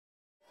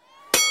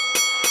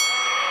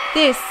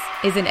This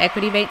is an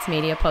Equity Mates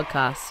Media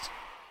podcast.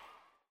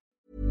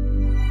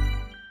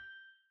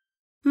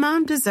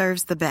 Mom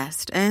deserves the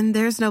best, and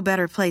there's no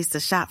better place to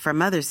shop for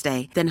Mother's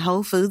Day than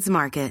Whole Foods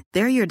Market.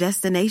 They're your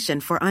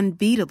destination for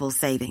unbeatable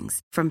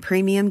savings, from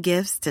premium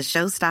gifts to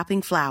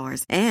show-stopping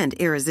flowers and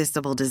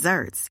irresistible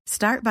desserts.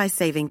 Start by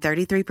saving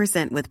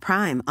 33% with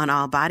Prime on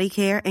all body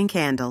care and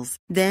candles.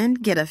 Then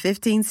get a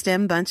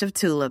 15-stem bunch of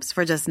tulips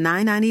for just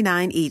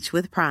 $9.99 each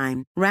with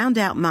Prime. Round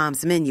out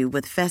Mom's menu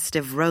with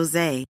festive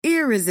rosé,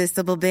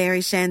 irresistible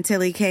berry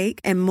chantilly cake,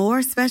 and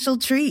more special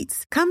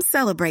treats. Come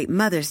celebrate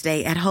Mother's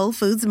Day at Whole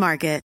Foods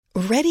Market.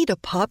 Ready to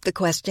pop the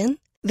question?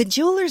 The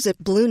jewelers at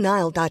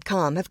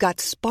BlueNile.com have got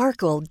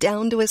sparkle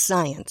down to a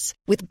science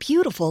with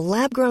beautiful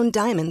lab-grown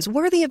diamonds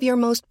worthy of your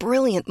most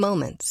brilliant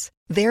moments.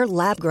 Their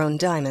lab-grown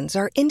diamonds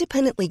are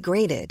independently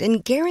graded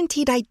and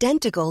guaranteed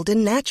identical to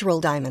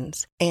natural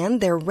diamonds, and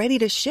they're ready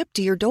to ship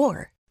to your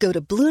door. Go to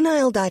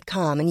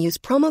BlueNile.com and use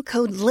promo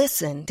code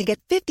LISTEN to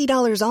get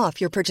 $50 off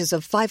your purchase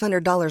of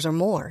 $500 or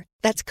more.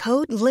 That's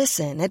code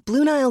LISTEN at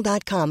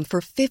BlueNile.com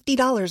for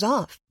 $50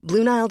 off.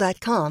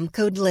 BlueNile.com,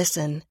 code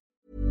LISTEN.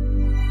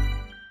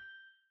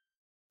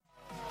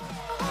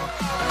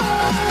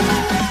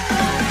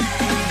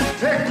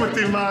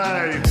 Equity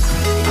Mate.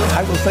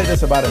 I will say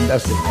this about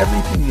investing.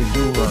 Everything you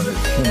do learn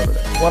is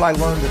cumulative. What I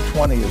learned at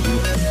 20 is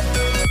useful.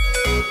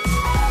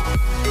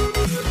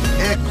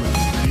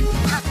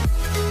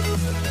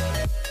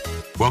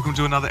 Welcome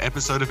to another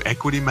episode of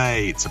Equity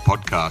Mates, a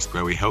podcast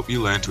where we help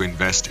you learn to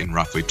invest in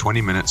roughly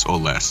 20 minutes or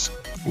less.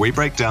 We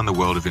break down the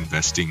world of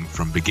investing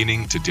from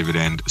beginning to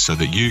dividend so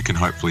that you can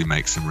hopefully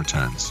make some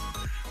returns.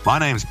 My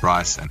name's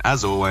Bryce, and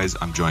as always,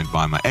 I'm joined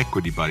by my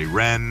equity buddy,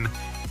 Ren.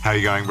 How are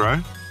you going,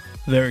 bro?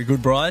 Very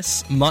good,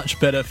 Bryce. Much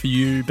better for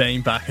you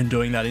being back and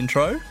doing that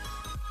intro.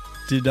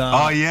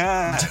 Oh,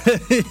 yeah.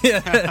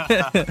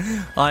 Yeah.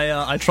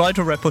 I tried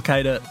to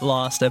replicate it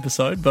last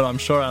episode, but I'm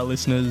sure our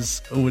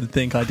listeners would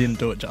think I didn't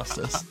do it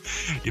justice.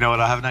 You know what?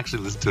 I haven't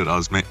actually listened to it.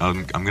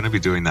 I'm going to be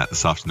doing that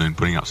this afternoon,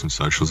 putting up some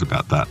socials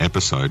about that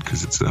episode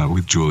because it's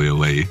with Julia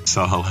Lee.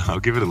 So I'll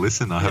give it a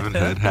listen. I haven't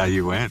heard how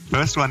you went.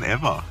 First one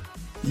ever.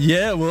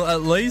 Yeah, well,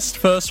 at least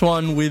first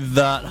one with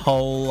that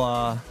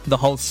whole the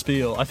whole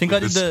spiel. I think I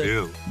did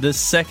the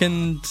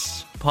second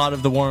part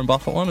of the Warren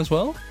Buffett one as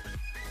well.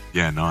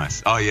 Yeah,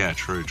 nice. Oh, yeah,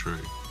 true.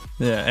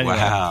 Yeah, anyway.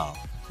 Wow.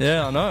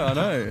 Yeah, I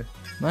know.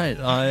 Mate,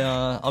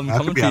 I'm I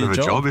coming could be for out your of a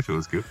job. job if it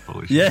was good.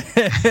 Holy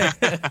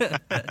Yeah.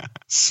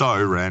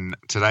 So, Ren,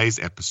 today's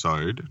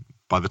episode,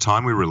 by the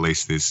time we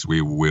release this,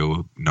 we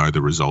will know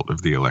the result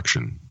of the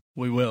election.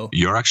 We will.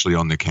 You're actually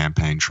on the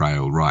campaign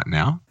trail right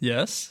now.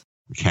 Yes.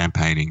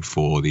 Campaigning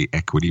for the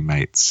Equity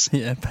Mates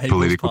People's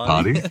political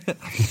party.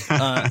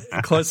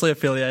 Closely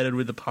affiliated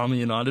with the Palmer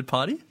United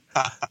Party.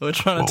 We're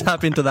trying to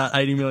tap into that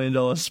 $80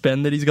 million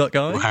spend that he's got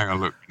going. Well, hang on,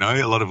 look. No,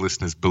 a lot of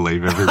listeners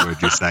believe every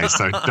word you say,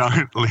 so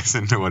don't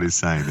listen to what he's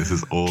saying. This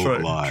is all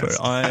lies.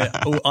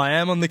 True. I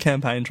am on the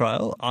campaign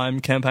trail. I'm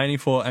campaigning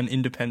for an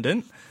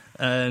independent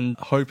and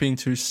hoping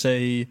to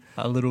see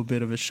a little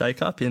bit of a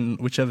shake-up in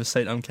whichever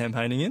seat I'm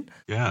campaigning in.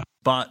 Yeah.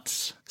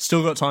 But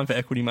still got time for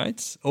Equity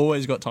Mates.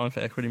 Always got time for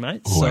Equity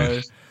Mates.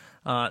 Always.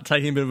 So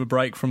taking a bit of a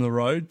break from the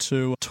road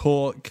to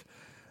talk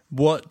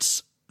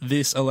what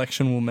this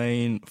election will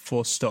mean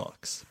for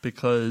stocks,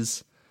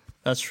 because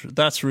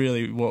that's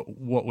really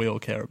what we all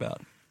care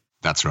about.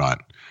 That's right.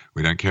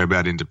 We don't care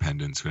about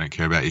independence. We don't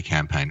care about your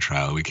campaign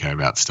trail. We care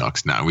about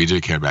stocks. No, we do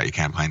care about your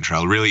campaign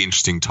trail. Really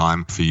interesting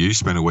time for you.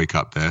 Spent a week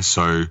up there.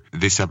 So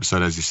this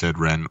episode, as you said,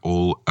 Ren,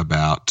 all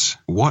about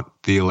what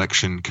the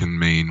election can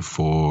mean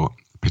for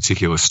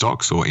particular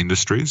stocks or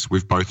industries.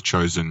 We've both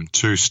chosen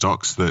two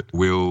stocks that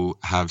will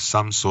have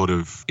some sort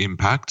of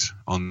impact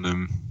on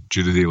them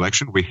due to the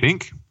election, we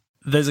think.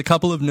 There's a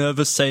couple of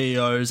nervous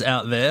CEOs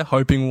out there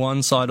hoping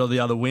one side or the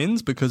other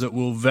wins, because it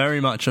will very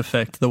much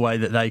affect the way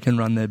that they can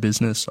run their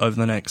business over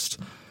the next,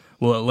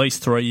 well, at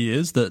least 3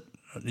 years that,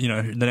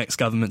 the next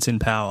government's in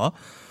power.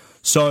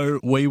 So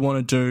we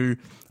want to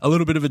do a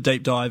little bit of a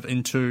deep dive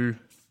into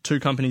two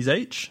companies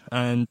each.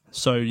 And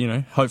so,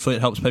 hopefully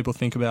it helps people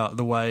think about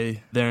the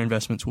way their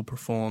investments will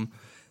perform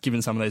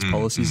given some of these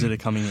policies that are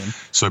coming in.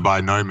 So by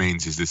no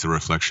means is this a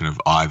reflection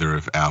of either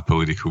of our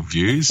political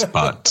views,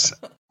 but...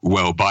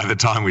 Well, by the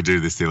time we do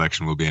this, the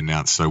election will be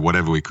announced. So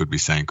whatever we could be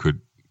saying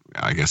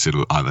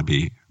it'll either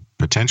be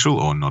potential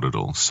or not at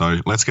all. So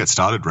let's get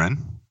started,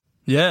 Ren.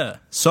 Yeah.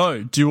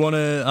 So do you want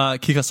to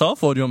kick us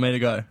off, or do you want me to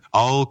go?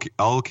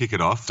 I'll kick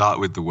it off, start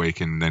with the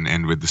weak and then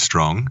end with the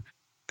strong.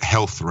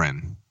 Health,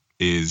 Ren,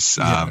 is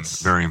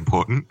very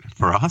important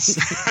for us.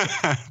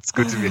 It's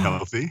good to be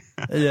healthy.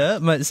 Yeah,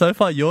 mate. So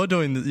far you're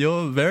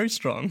very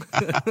strong.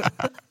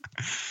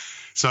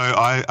 So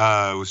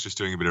I was just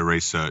doing a bit of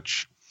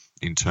research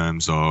in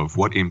terms of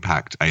what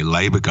impact a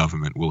Labor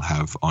government will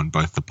have on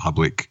both the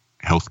public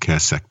healthcare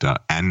sector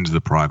and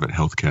the private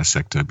healthcare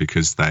sector,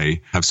 because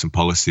they have some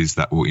policies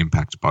that will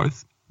impact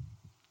both.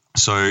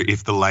 So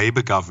if the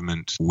Labor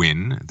government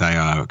win, they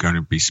are going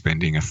to be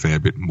spending a fair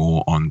bit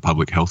more on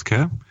public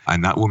healthcare,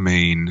 and that will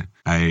mean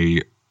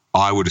I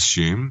would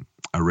assume,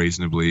 a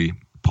reasonably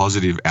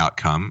positive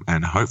outcome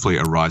and hopefully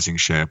a rising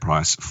share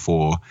price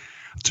for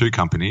two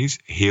companies,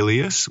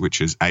 Helios,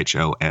 which is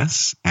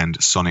HLS,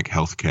 and Sonic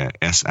Healthcare,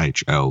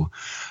 SHL.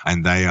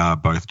 And they are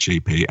both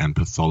GP and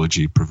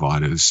pathology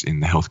providers in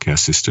the healthcare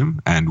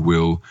system and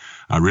will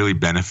really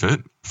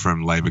benefit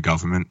from Labor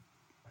government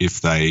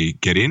if they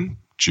get in,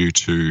 due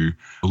to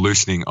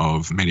loosening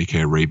of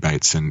Medicare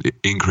rebates and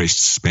increased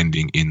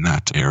spending in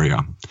that area.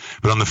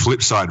 But on the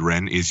flip side,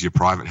 Ren, is your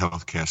private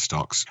healthcare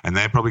stocks. And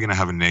they're probably going to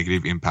have a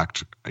negative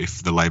impact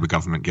if the Labor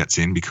government gets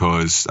in,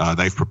 because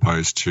they've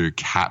proposed to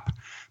cap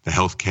the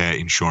healthcare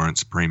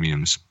insurance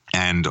premiums.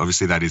 And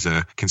obviously that is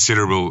a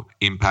considerable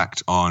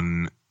impact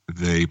on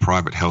the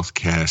private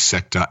healthcare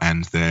sector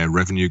and their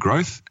revenue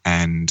growth.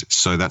 And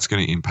so that's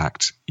going to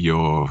impact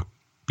your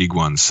big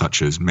ones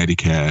such as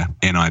Medicare,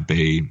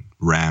 NIB,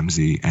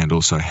 Ramsay, and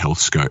also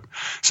HealthScope.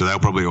 So they'll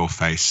probably all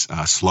face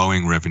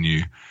slowing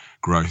revenue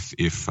growth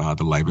if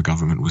the Labor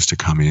government was to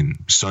come in.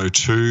 So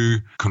two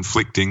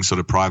conflicting sort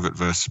of private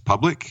versus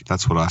public.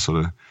 That's what I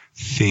sort of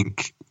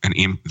think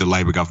the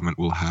Labor government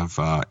will have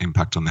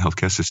impact on the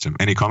healthcare system.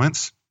 Any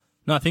comments?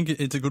 No, I think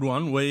it's a good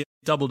one. We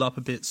doubled up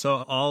a bit,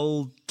 so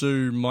I'll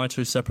do my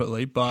two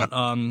separately. But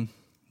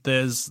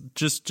there's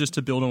just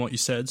to build on what you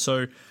said.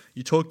 So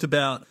you talked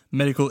about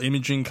medical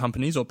imaging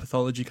companies or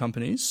pathology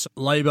companies.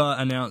 Labor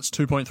announced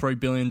 $2.3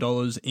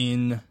 billion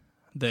in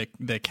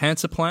their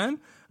cancer plan,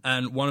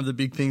 and one of the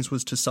big things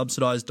was to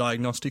subsidise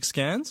diagnostic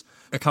scans.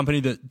 A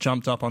company that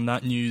jumped up on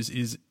that news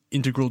is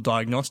Integral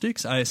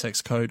Diagnostics,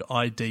 ASX code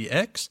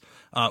IDX,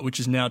 which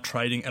is now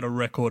trading at a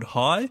record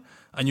high,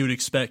 and you would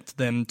expect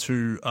them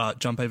to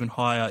jump even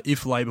higher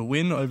if Labor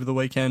win over the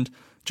weekend,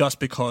 just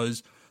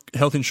because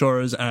health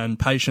insurers and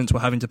patients were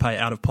having to pay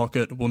out of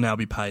pocket will now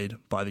be paid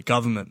by the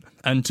government.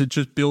 And to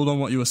just build on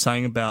what you were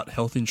saying about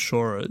health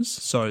insurers,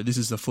 so this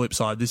is the flip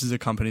side, this is a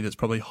company that's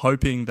probably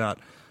hoping that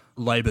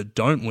Labor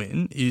don't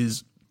win,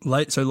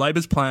 so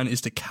Labor's plan is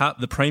to cap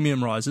the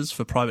premium rises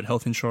for private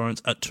health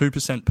insurance at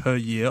 2% per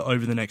year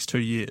over the next 2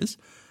 years.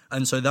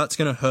 And so that's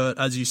going to hurt,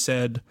 as you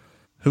said.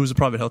 Who was the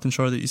private health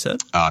insurer that you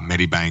said?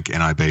 Medibank,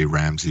 NIB,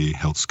 Ramsay,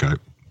 HealthScope.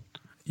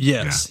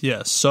 Yes.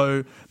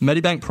 So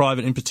Medibank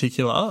Private in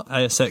particular,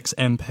 ASX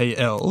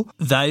MPL,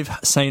 they've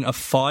seen a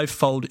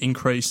 5-fold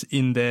increase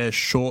in their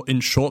short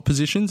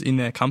positions in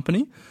their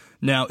company.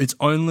 Now, it's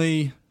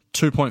only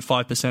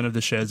 2.5% of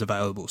the shares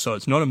available, so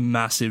it's not a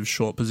massive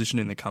short position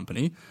in the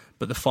company,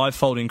 but the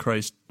 5-fold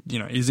increase,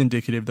 is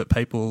indicative that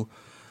people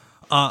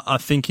are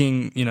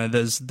thinking,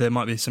 there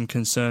might be some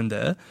concern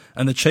there.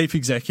 And the chief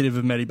executive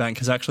of Medibank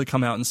has actually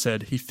come out and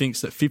said he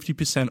thinks that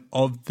 50%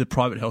 of the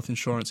private health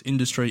insurance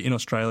industry in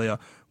Australia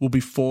will be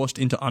forced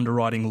into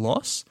underwriting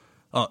losses.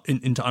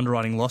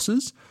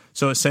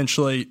 So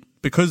essentially,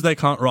 because they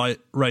can't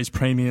raise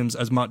premiums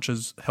as much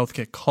as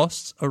healthcare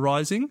costs are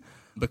rising,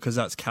 because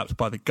that's capped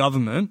by the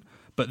government,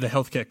 but the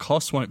healthcare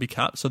costs won't be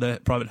capped, so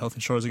the private health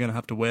insurers are going to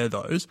have to wear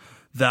those,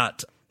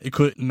 that it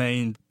could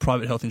mean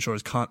private health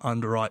insurers can't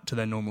underwrite to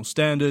their normal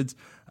standards,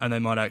 and they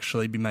might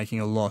actually be making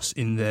a loss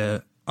in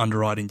their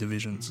underwriting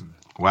divisions.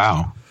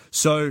 Wow.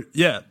 So,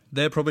 yeah,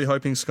 they're probably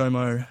hoping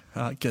ScoMo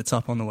gets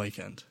up on the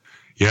weekend.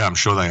 Yeah, I'm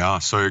sure they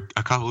are. So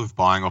a couple of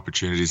buying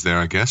opportunities there,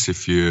 I guess,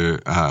 if you're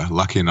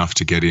lucky enough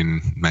to get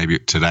in maybe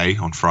today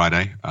on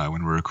Friday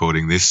when we're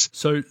recording this.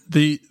 So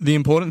the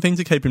important thing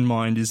to keep in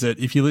mind is that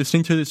if you're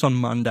listening to this on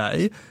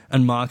Monday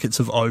and markets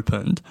have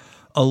opened,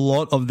 a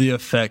lot of the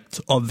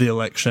effect of the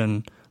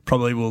election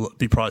probably will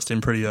be priced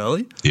in pretty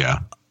early.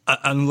 Yeah.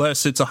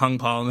 Unless it's a hung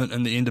parliament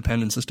and the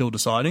independents are still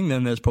deciding,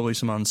 then there's probably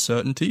some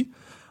uncertainty.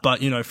 But,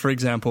 for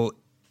example,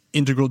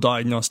 Integral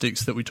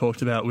Diagnostics that we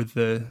talked about with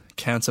the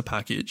cancer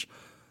package,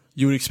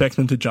 you would expect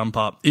them to jump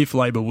up if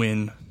Labor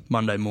win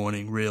Monday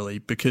morning, really,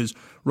 because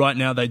right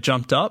now they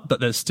jumped up, but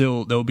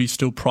there'll be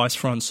still price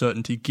for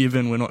uncertainty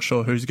given we're not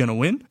sure who's going to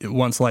win.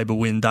 Once Labor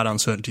win, that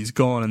uncertainty's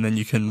gone, and then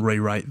you can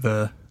re-rate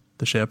the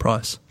share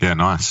price. Yeah,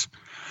 nice.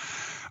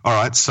 All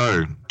right,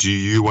 so do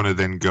you want to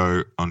then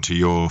go onto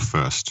your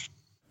first?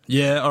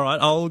 Yeah, all right,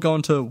 I'll go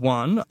on to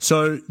one.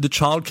 So the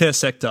childcare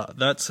sector,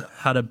 that's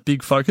had a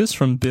big focus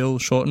from Bill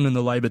Shorten and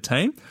the Labor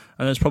team,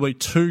 and there's probably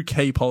two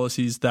key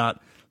policies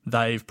that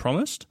they've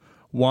promised.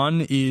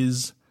 One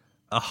is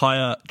a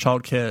higher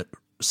childcare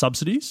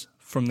subsidies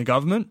from the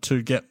government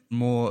to get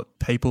more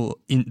people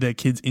their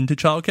kids into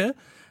childcare,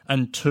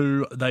 and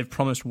two, they've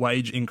promised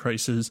wage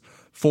increases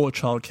for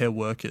childcare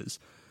workers.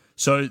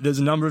 So there's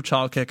a number of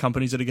childcare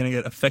companies that are going to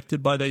get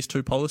affected by these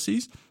two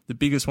policies. The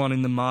biggest one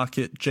in the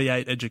market,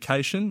 G8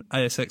 Education,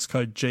 ASX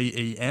code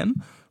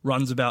GEM,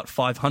 runs about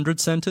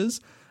 500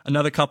 centres.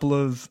 Another couple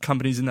of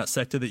companies in that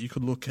sector that you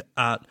could look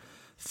at,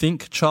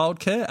 Think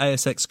Childcare,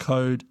 ASX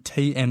code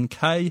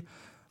TNK,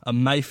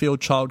 Mayfield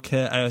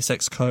Childcare,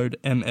 ASX code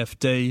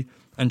MFD,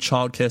 and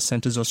Childcare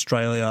Centres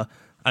Australia,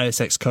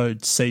 ASX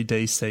code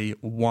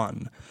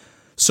CDC1.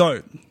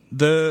 So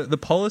the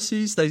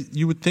policies,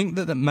 you would think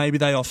that maybe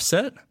they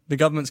offset. The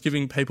government's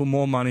giving people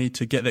more money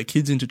to get their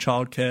kids into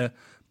childcare,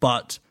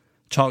 but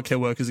childcare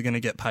workers are going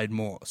to get paid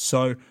more.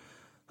 So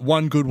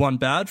one good, one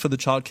bad for the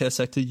childcare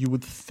sector, you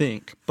would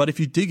think. But if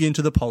you dig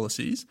into the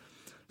policies,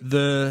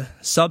 The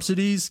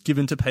subsidies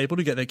given to people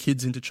to get their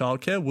kids into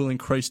childcare will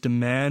increase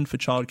demand for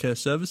childcare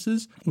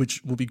services,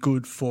 which will be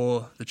good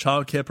for the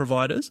childcare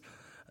providers.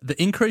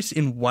 The increase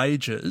in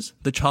wages,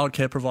 the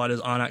childcare providers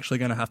aren't actually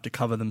going to have to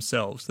cover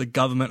themselves. The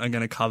government are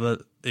going to cover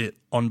it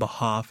on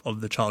behalf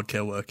of the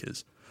childcare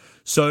workers.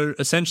 So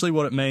essentially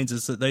what it means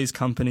is that these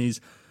companies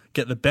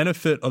get the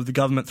benefit of the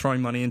government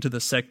throwing money into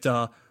the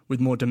sector with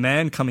more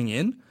demand coming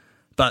in,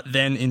 but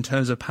then in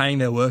terms of paying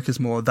their workers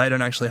more, they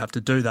don't actually have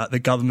to do that. The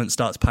government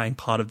starts paying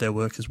part of their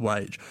workers'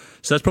 wage.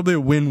 So that's probably a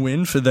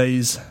win-win for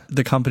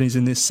the companies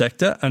in this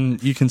sector,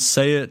 and you can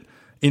see it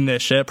in their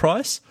share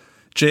price.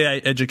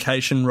 G8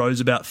 Education rose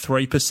about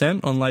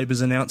 3% on Labor's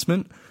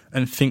announcement,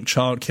 and Think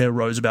Childcare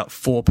rose about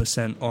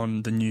 4%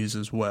 on the news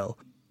as well.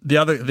 The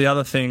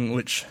other thing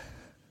which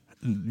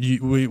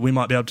we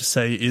might be able to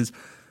say is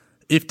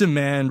if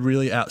demand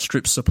really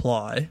outstrips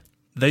supply,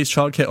 these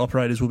childcare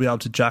operators will be able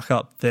to jack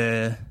up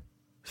their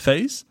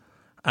fees,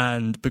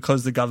 and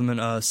because the government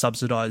are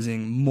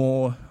subsidising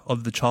more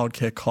of the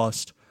childcare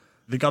cost,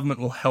 the government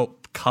will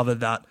help cover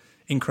that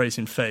increase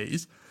in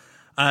fees.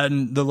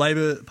 And the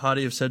Labor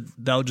Party have said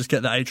they'll just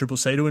get the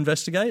ACCC to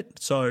investigate.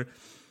 So,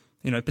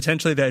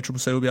 potentially the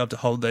ACCC will be able to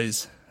hold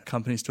these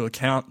companies to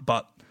account,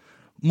 but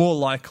more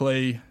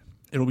likely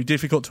it'll be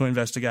difficult to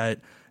investigate.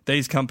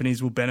 These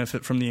companies will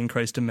benefit from the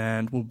increased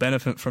demand, will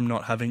benefit from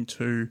not having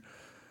to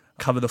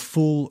cover the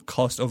full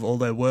cost of all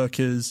their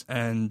workers,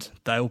 and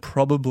they'll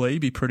probably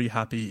be pretty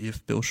happy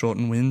if Bill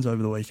Shorten wins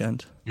over the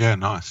weekend. Yeah,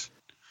 nice.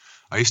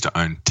 I used to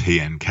own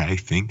TNK,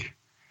 Think.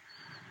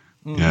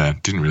 Yeah,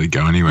 didn't really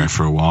go anywhere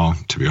for a while,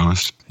 to be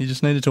honest. You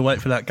just needed to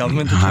wait for that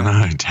government to I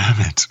know, damn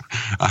it.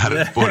 I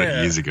had bought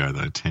it years ago,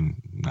 though.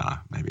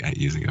 Maybe 8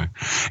 years ago.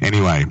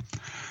 Anyway,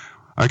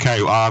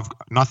 okay, I've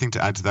nothing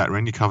to add to that,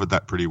 Ren. You covered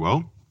that pretty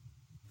well.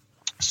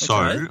 So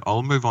okay.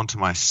 I'll move on to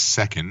my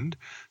second.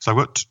 So I've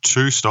got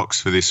two stocks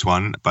for this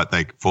one, but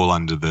they fall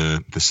under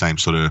the same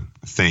sort of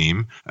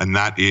theme, and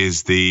that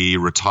is the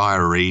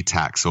retiree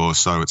tax, or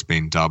so it's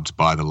been dubbed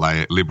by the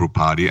Liberal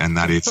Party, and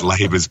that is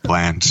Labor's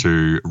plan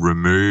to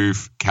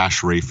remove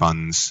cash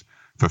refunds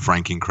for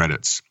franking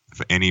credits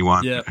for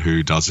anyone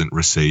who doesn't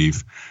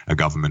receive a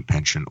government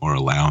pension or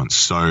allowance.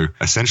 So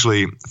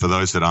essentially, for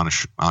those that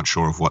aren't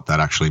sure of what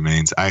that actually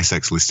means,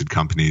 ASX-listed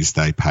companies,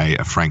 they pay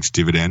a franked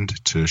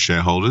dividend to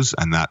shareholders,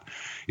 and that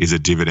is a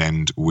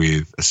dividend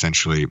with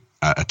essentially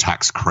a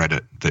tax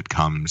credit that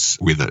comes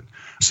with it.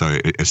 So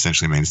it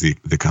essentially means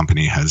the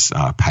company has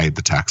paid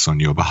the tax on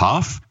your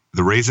behalf.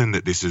 The reason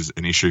that this is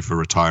an issue for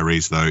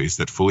retirees, though, is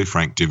that fully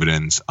franked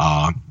dividends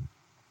are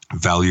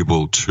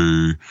valuable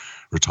to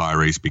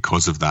retirees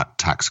because of that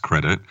tax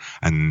credit,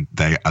 and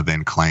they are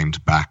then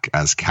claimed back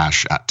as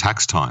cash at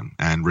tax time.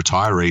 And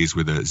retirees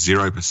with a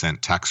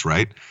 0% tax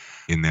rate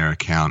in their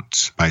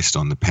account based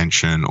on the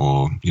pension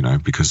or,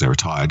 because they're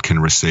retired, can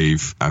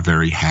receive a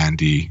very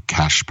handy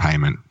cash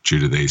payment due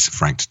to these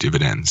franked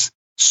dividends.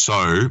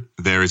 So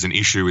there is an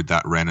issue with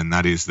that, Ren, and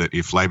that is that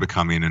if Labor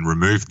come in and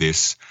remove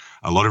this,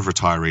 a lot of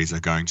retirees are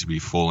going to be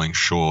falling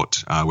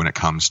short when it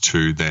comes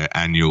to their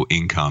annual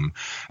income.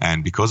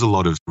 And because a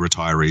lot of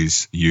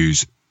retirees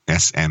use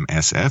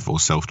SMSF or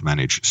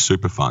self-managed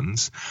super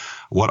funds,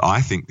 what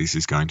I think this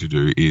is going to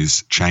do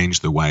is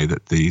change the way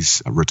that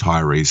these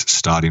retirees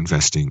start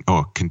investing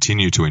or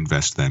continue to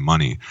invest their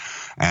money.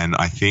 And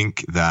I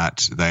think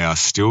that they are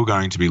still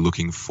going to be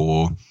looking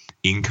for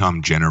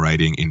income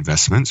generating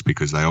investments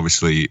because they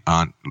obviously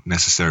aren't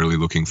necessarily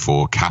looking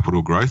for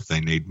capital growth.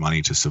 They need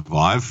money to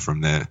survive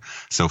from their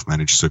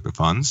self-managed super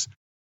funds.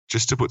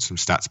 Just to put some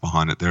stats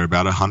behind it, there are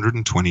about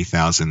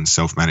 120,000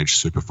 self-managed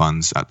super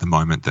funds at the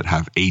moment that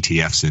have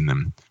ETFs in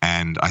them.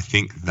 And I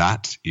think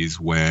that is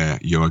where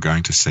you are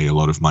going to see a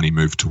lot of money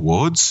move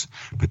towards,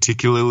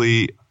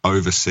 particularly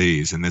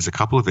overseas. And there's a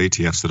couple of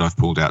ETFs that I've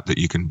pulled out that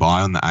you can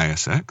buy on the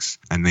ASX.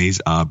 And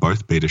these are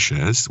both beta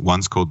shares.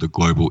 One's called the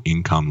Global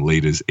Income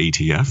Leaders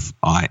ETF,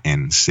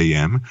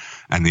 INCM.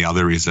 And the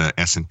other is a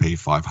S&P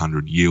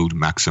 500 Yield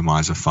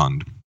Maximizer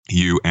Fund,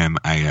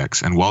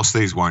 UMAX. And whilst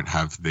these won't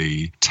have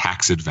the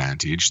tax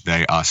advantage,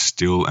 they are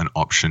still an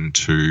option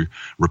to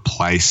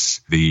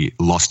replace the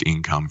lost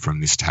income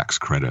from this tax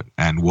credit.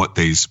 And what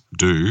these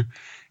do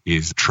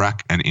is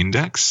track an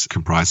index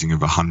comprising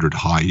of 100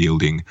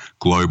 high-yielding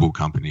global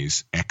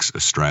companies,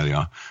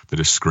 ex-Australia, that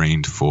are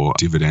screened for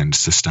dividend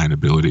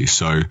sustainability.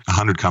 So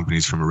 100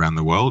 companies from around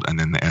the world, and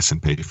then the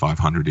S&P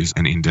 500 is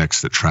an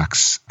index that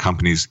tracks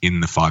companies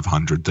in the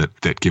 500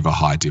 that give a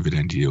high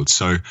dividend yield.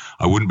 So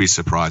I wouldn't be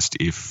surprised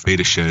if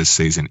Beta Shares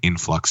sees an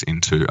influx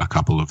into a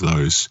couple of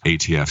those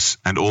ETFs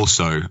and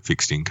also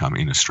fixed income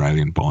in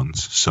Australian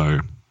bonds. So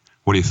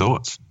what are your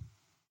thoughts?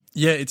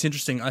 Yeah, it's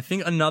interesting. I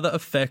think another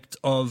effect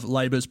of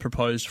Labor's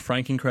proposed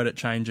franking credit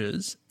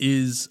changes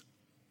is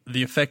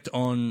the effect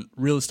on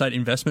real estate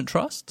investment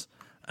trusts.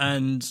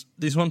 And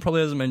this one probably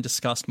hasn't been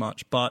discussed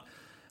much, but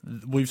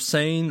we've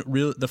seen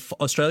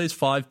Australia's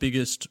 5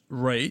 biggest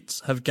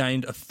REITs have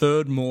gained a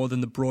third more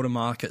than the broader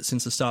market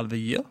since the start of the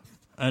year.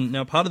 And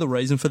now part of the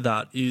reason for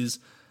that is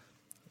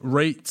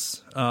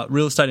REITs,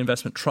 real estate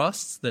investment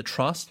trusts, they're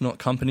trusts, not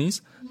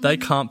companies, they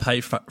can't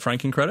pay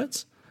franking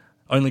credits.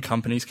 Only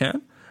companies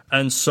can.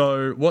 And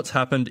so what's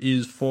happened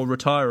is for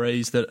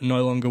retirees that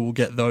no longer will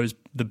get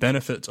the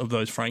benefits of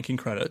those franking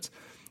credits,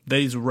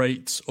 these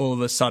REITs all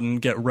of a sudden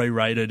get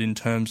re-rated in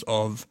terms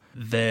of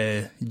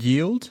their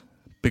yield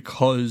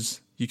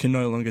because you can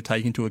no longer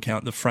take into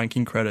account the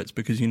franking credits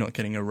because you're not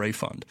getting a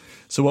refund.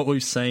 So what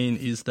we've seen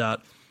is that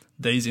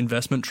these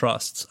investment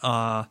trusts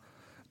are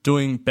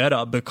doing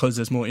better because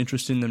there's more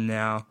interest in them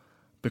now,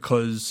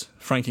 because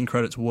franking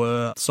credits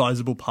were a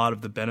sizable part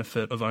of the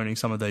benefit of owning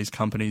some of these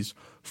companies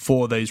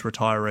for these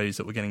retirees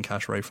that were getting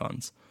cash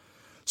refunds.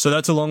 So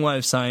that's a long way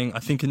of saying I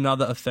think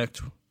another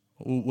effect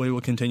we will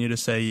continue to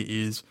see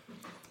is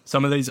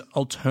some of these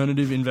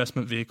alternative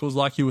investment vehicles,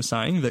 like you were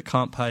saying, that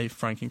can't pay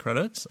franking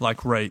credits,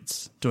 like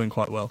REITs, doing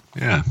quite well.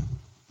 Yeah.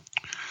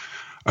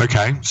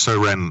 Okay,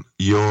 so Ren,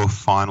 your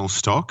final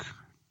stock,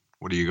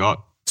 what do you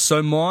got?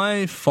 So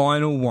my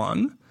final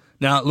one,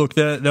 now look,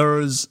 there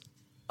is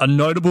a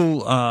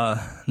notable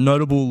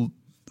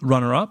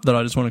runner-up that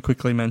I just want to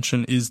quickly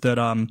mention is that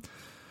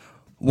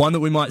one that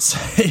we might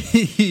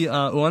see,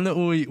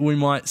 we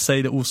might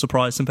see that will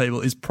surprise some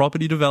people is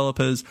property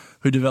developers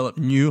who develop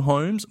new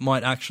homes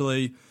might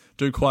actually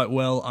do quite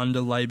well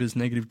under Labor's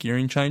negative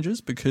gearing changes,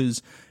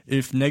 because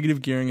if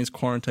negative gearing is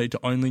quarantined to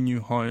only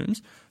new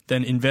homes,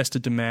 then investor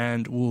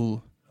demand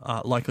will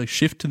likely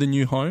shift to the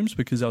new homes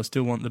because they'll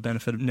still want the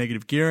benefit of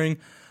negative gearing.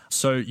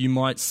 So you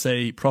might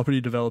see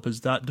property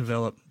developers that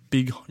develop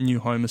big new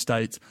home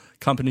estates,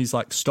 companies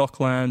like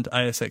Stockland,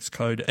 ASX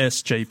code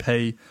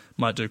SGP,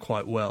 might do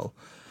quite well.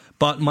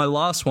 But my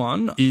last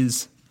one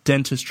is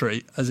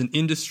dentistry. As an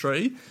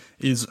industry,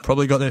 is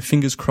probably got their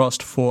fingers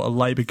crossed for a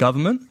Labor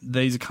government.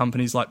 These are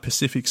companies like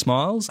Pacific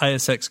Smiles,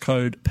 ASX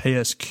code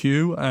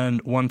PSQ,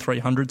 and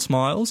 1300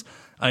 Smiles,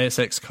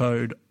 ASX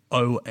code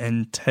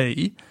ONT.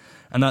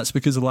 And that's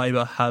because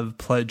Labor have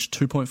pledged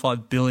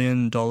 $2.5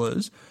 billion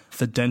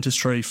for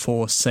dentistry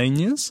for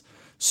seniors.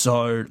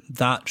 So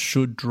that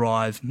should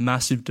drive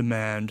massive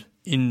demand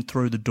in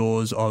through the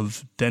doors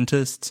of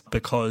dentists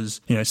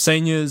because,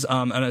 seniors,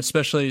 and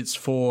especially it's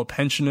for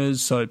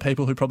pensioners, so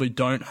people who probably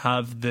don't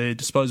have the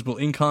disposable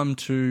income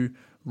to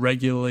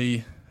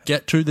regularly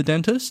get to the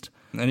dentist.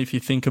 And if you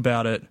think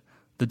about it,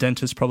 the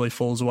dentist probably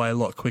falls away a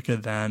lot quicker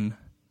than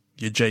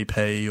your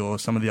GP or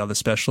some of the other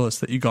specialists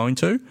that you're going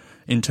to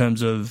in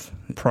terms of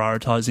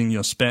prioritising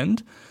your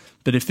spend.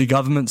 But if the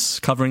government's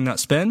covering that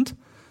spend,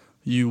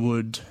 you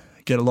would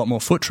get a lot more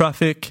foot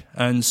traffic,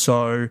 and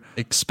so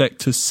expect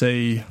to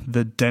see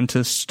the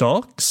dentist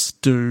stocks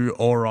do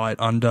all right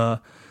under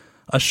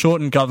a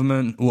shortened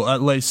government. Well,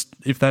 at least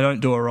if they don't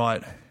do all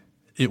right,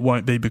 it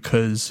won't be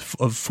because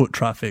of foot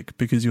traffic,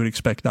 because you would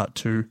expect that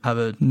to have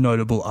a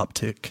notable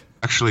uptick.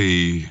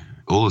 Actually,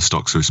 all the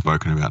stocks we've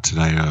spoken about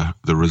today are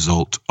the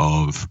result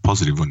of,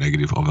 positive or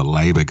negative, of a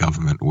Labor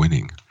government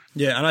winning.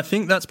 Yeah, and I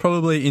think that's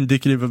probably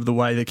indicative of the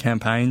way the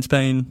campaign's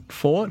been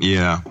fought.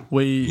 Yeah.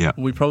 We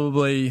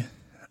probably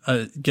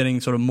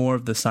getting sort of more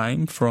of the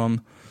same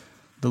from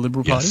the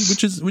Liberal Party,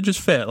 which is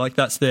fair. Like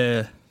that's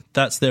their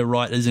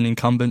right as an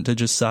incumbent to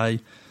just say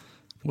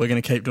we're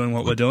going to keep doing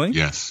what we're doing.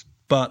 Yes.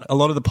 But a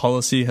lot of the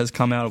policy has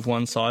come out of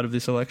one side of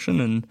this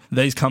election, and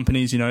these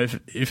companies,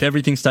 if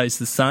everything stays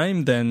the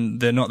same, then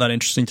they're not that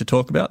interesting to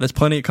talk about. There's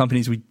plenty of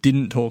companies we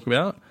didn't talk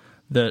about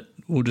that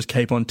will just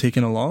keep on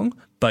ticking along.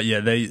 But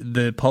yeah,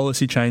 the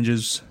policy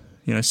changes.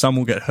 Some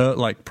will get hurt,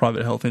 like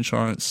private health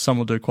insurance. Some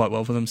will do quite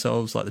well for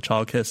themselves, like the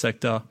childcare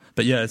sector.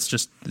 But yeah,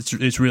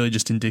 it's really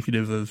just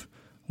indicative of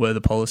where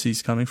the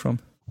policy's coming from.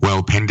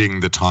 Well,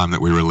 pending the time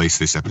that we release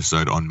this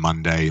episode on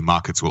Monday,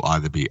 markets will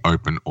either be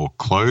open or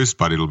closed,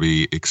 but it'll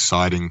be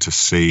exciting to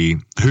see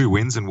who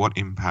wins and what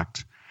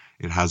impact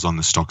it has on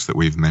the stocks that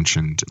we've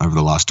mentioned over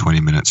the last 20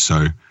 minutes.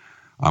 So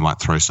I might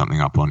throw something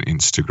up on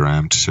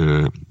Instagram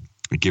to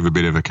give a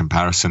bit of a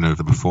comparison of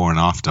the before and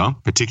after,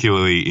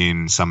 particularly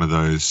in some of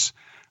those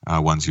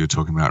ones you were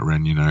talking about,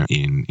 Ren,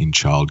 in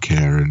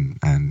childcare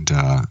and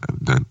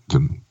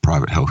the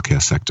private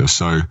healthcare sector.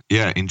 So,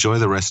 yeah, enjoy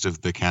the rest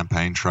of the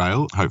campaign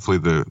trail. Hopefully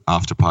the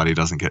after party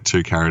doesn't get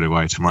too carried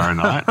away tomorrow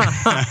night.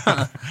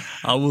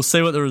 We'll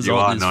see what the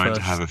result is. You are known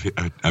to have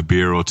a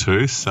beer or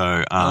two.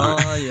 So,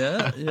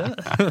 yeah.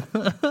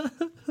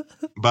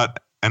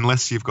 But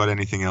unless you've got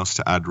anything else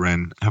to add,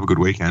 Ren, have a good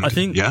weekend.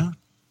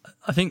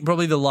 I think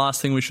probably the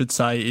last thing we should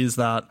say is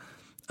that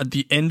at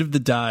the end of the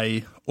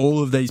day,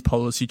 all of these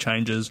policy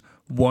changes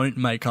won't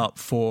make up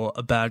for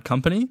a bad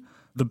company.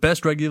 The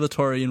best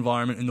regulatory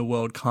environment in the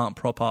world can't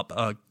prop up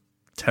a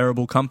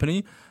terrible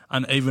company,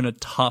 and even a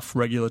tough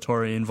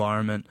regulatory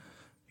environment,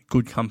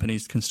 good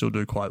companies can still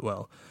do quite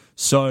well.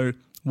 So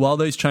while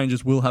these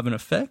changes will have an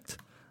effect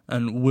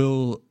and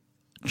will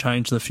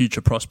change the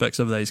future prospects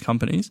of these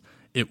companies,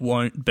 it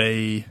won't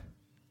be,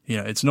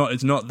 it's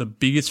not the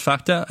biggest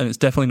factor, and it's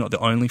definitely not the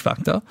only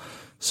factor.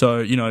 So,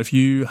 if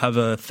you have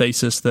a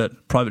thesis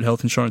that private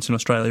health insurance in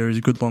Australia is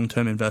a good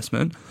long-term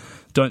investment,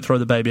 don't throw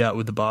the baby out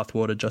with the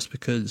bathwater just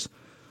because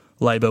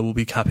Labor will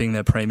be capping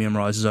their premium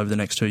rises over the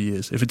next 2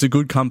 years. If it's a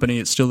good company,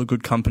 it's still a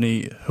good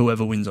company,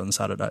 whoever wins on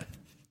Saturday.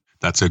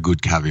 That's a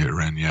good caveat,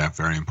 Ren. Yeah,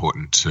 very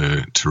important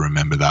to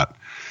remember that.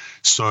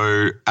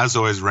 So, as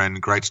always, Ren,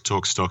 great to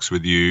talk stocks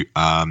with you.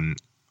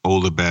 All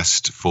the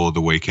best for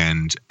the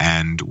weekend,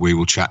 and we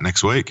will chat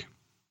next week.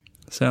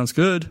 Sounds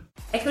good.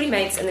 Equity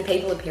Mates and the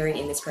people appearing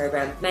in this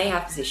program may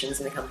have positions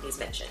in the companies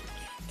mentioned.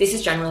 This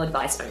is general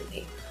advice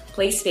only.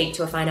 Please speak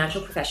to a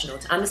financial professional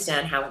to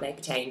understand how it may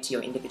pertain to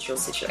your individual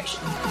situation.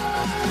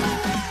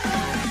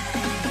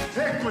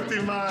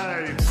 Equity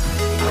Mates.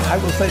 I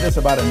will say this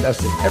about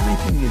investing.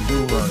 Everything you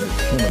do learn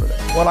is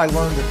cumulative. What I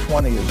learned at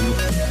 20 is useful.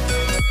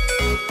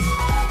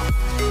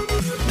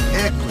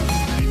 Equity.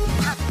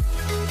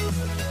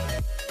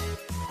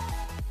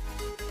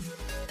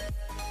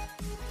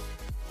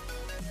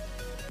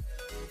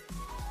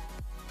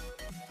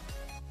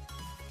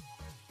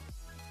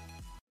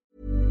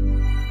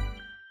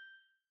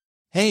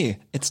 Hey,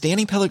 it's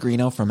Danny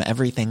Pellegrino from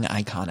Everything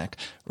Iconic.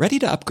 Ready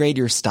to upgrade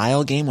your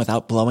style game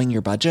without blowing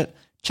your budget?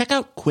 Check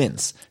out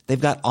Quince. They've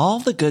got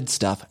all the good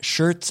stuff,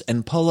 shirts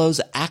and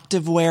polos,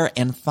 activewear,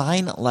 and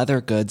fine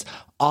leather goods,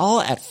 all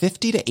at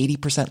 50 to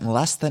 80%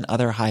 less than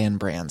other high-end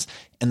brands.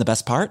 And the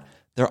best part?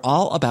 They're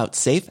all about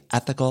safe,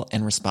 ethical,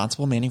 and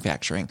responsible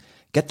manufacturing.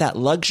 Get that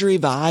luxury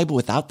vibe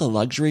without the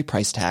luxury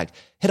price tag.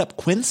 Hit up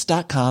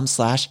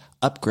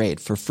quince.com/upgrade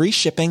for free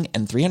shipping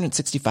and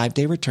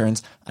 365-day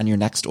returns on your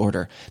next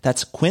order.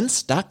 That's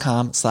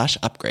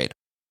quince.com/upgrade.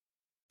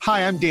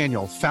 Hi, I'm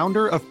Daniel,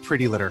 founder of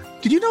Pretty Litter.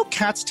 Did you know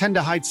cats tend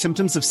to hide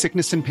symptoms of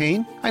sickness and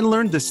pain? I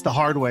learned this the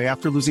hard way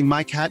after losing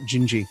my cat,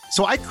 Gingy.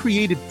 So I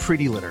created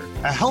Pretty Litter,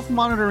 a health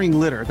monitoring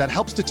litter that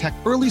helps detect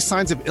early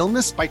signs of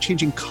illness by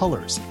changing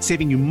colors,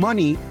 saving you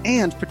money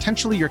and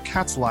potentially your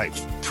cat's life.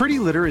 Pretty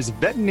Litter is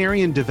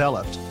veterinarian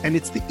developed, and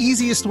it's the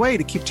easiest way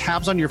to keep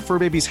tabs on your fur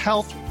baby's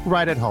health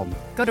right at home.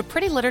 Go to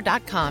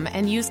prettylitter.com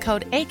and use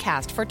code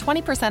ACAST for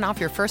 20% off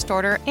your first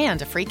order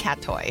and a free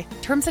cat toy.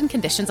 Terms and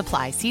conditions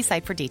apply. See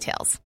site for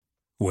details.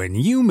 When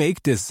you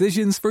make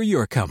decisions for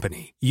your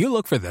company, you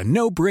look for the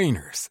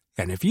no-brainers.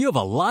 And if you have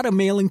a lot of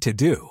mailing to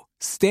do,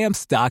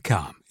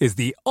 Stamps.com is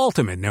the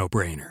ultimate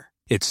no-brainer.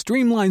 It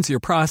streamlines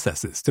your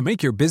processes to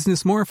make your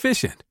business more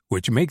efficient,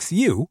 which makes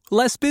you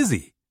less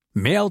busy.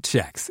 Mail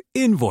checks,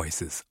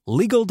 invoices,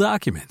 legal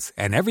documents,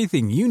 and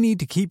everything you need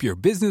to keep your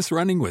business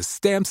running with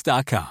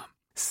Stamps.com.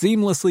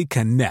 Seamlessly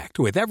connect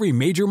with every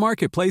major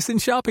marketplace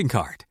and shopping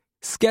cart.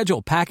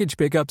 Schedule package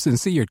pickups and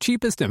see your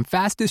cheapest and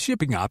fastest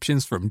shipping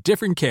options from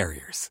different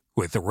carriers.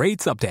 With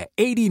rates up to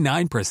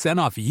 89%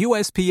 off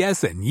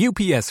USPS and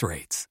UPS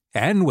rates.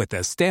 And with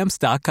the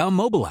Stamps.com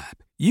mobile app,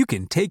 you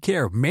can take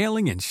care of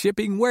mailing and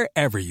shipping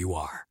wherever you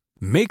are.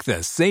 Make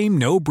the same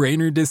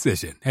no-brainer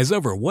decision as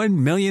over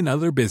 1 million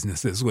other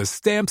businesses with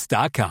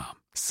Stamps.com.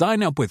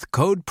 Sign up with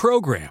code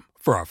PROGRAM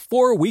for a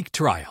 4-week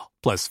trial,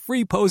 plus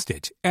free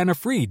postage and a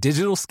free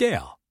digital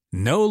scale.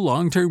 No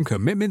long-term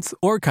commitments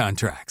or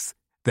contracts.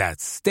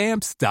 That's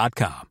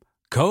Stamps.com.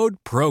 Code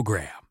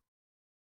PROGRAM.